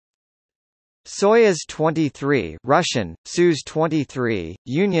Soyuz 23 Russian, Soyuz 23,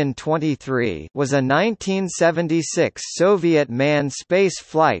 Union 23 was a 1976 Soviet manned space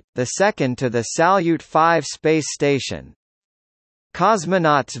flight, the second to the Salyut 5 space station.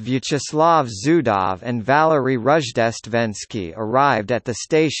 Cosmonauts Vyacheslav Zudov and Valery Rozhdestvensky arrived at the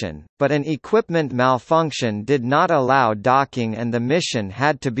station, but an equipment malfunction did not allow docking and the mission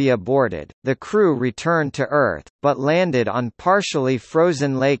had to be aborted. The crew returned to Earth, but landed on partially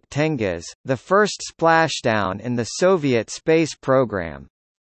frozen Lake Tengiz, the first splashdown in the Soviet space program.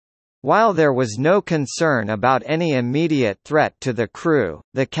 While there was no concern about any immediate threat to the crew,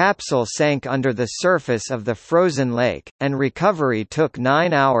 the capsule sank under the surface of the frozen lake, and recovery took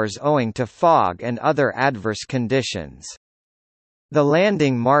 9 hours owing to fog and other adverse conditions. The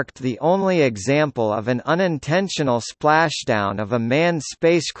landing marked the only example of an unintentional splashdown of a manned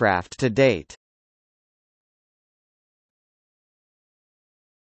spacecraft to date.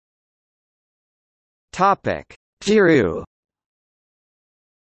 Crew.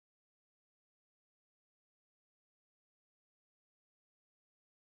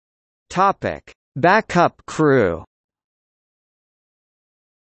 Backup crew.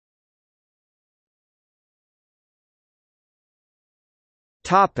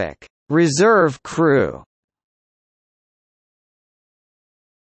 Reserve crew.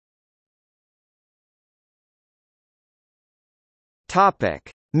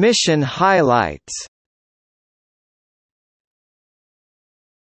 Mission highlights.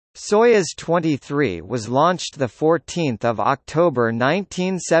 Soyuz 23 was launched 14 October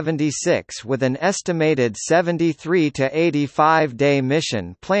 1976 with an estimated 73 to 85-day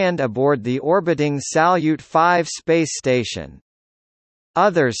mission planned aboard the orbiting Salyut 5 space station.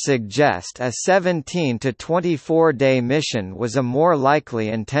 Others suggest a 17 to 24-day mission was a more likely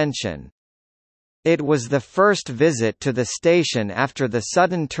intention. It was the first visit to the station after the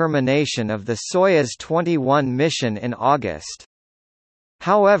sudden termination of the Soyuz 21 mission in August.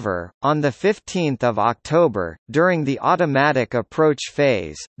 However, on 15 October, during the automatic approach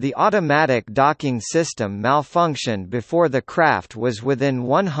phase, the automatic docking system malfunctioned before the craft was within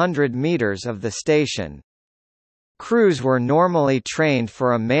 100 meters of the station. Crews were normally trained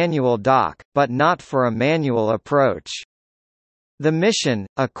for a manual dock, but not for a manual approach. The mission,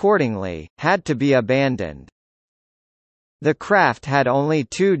 accordingly, had to be abandoned. The craft had only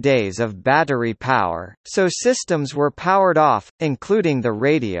 2 days of battery power, so systems were powered off, including the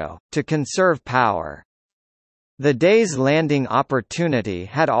radio, to conserve power. The day's landing opportunity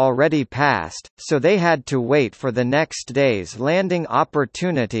had already passed, so they had to wait for the next day's landing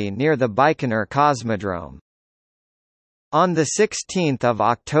opportunity near the Baikonur Cosmodrome. On 16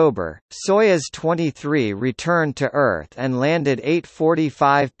 October, Soyuz 23 returned to Earth and landed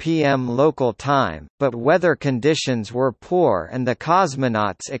 8:45 p.m. local time, but weather conditions were poor and the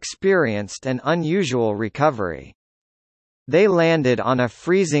cosmonauts experienced an unusual recovery. They landed on a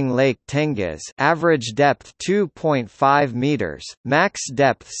freezing Lake Tengiz, average depth 2.5 meters, max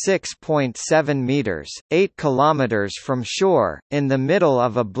depth 6.7 meters, 8 kilometers from shore, in the middle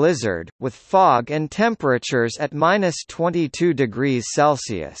of a blizzard, with fog and temperatures at -22 degrees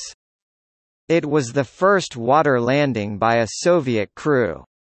Celsius. It was the first water landing by a Soviet crew.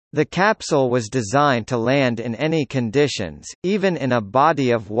 The capsule was designed to land in any conditions, even in a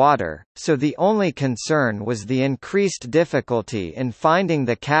body of water, so the only concern was the increased difficulty in finding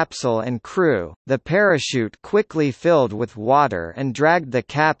the capsule and crew. The parachute quickly filled with water and dragged the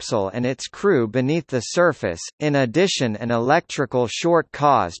capsule and its crew beneath the surface. In addition, an electrical short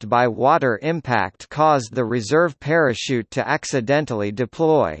caused by water impact caused the reserve parachute to accidentally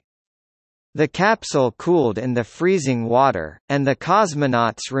deploy. The capsule cooled in the freezing water, and the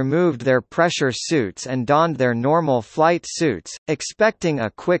cosmonauts removed their pressure suits and donned their normal flight suits, expecting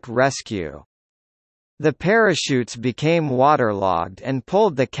a quick rescue. The parachutes became waterlogged and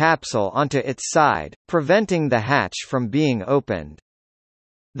pulled the capsule onto its side, preventing the hatch from being opened.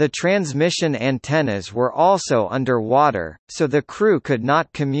 The transmission antennas were also under water, so the crew could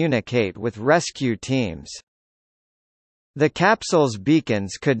not communicate with rescue teams. The capsule's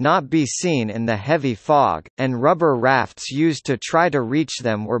beacons could not be seen in the heavy fog, and rubber rafts used to try to reach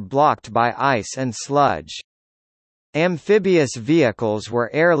them were blocked by ice and sludge. Amphibious vehicles were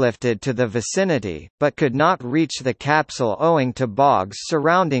airlifted to the vicinity, but could not reach the capsule owing to bogs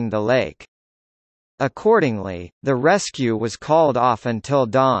surrounding the lake. Accordingly, the rescue was called off until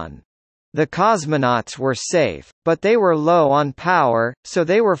dawn. The cosmonauts were safe, but they were low on power, so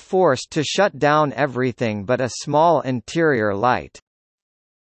they were forced to shut down everything but a small interior light.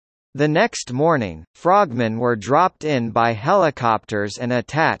 The next morning, frogmen were dropped in by helicopters and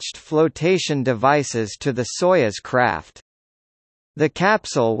attached flotation devices to the Soyuz craft. The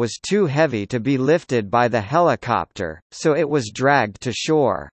capsule was too heavy to be lifted by the helicopter, so it was dragged to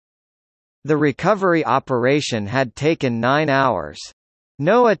shore. The recovery operation had taken 9 hours.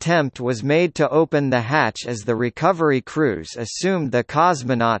 No attempt was made to open the hatch as the recovery crews assumed the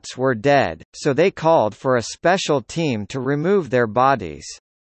cosmonauts were dead, so they called for a special team to remove their bodies.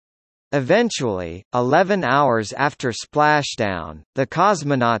 Eventually, 11 hours after splashdown, the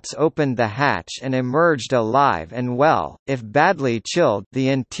cosmonauts opened the hatch and emerged alive and well, if badly chilled. The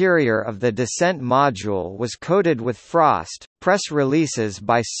interior of the descent module was coated with frost. Press releases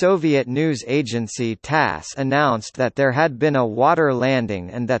by Soviet news agency TASS announced that there had been a water landing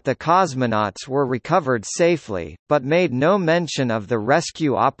and that the cosmonauts were recovered safely, but made no mention of the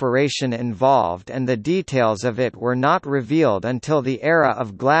rescue operation involved, and the details of it were not revealed until the era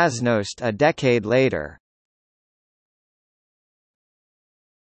of glasnost a decade later.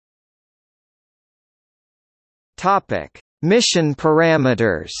 Topic: Mission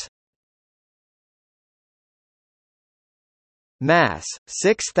parameters. Mass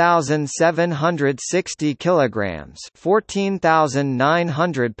 6,760 kilograms,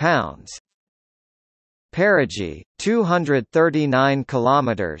 14,900 pounds. Perigee 239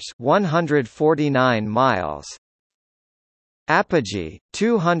 kilometers, 149 miles. Apogee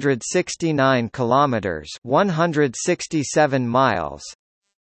 269 kilometers, 167 miles.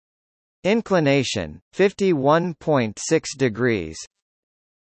 Inclination 51.6 degrees.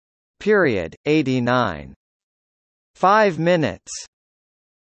 Period 89. 5 minutes.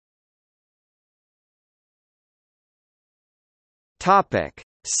 Topic.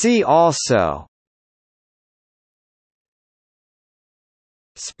 See also: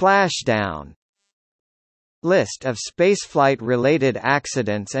 Splashdown. List of spaceflight-related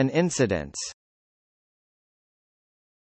accidents and incidents.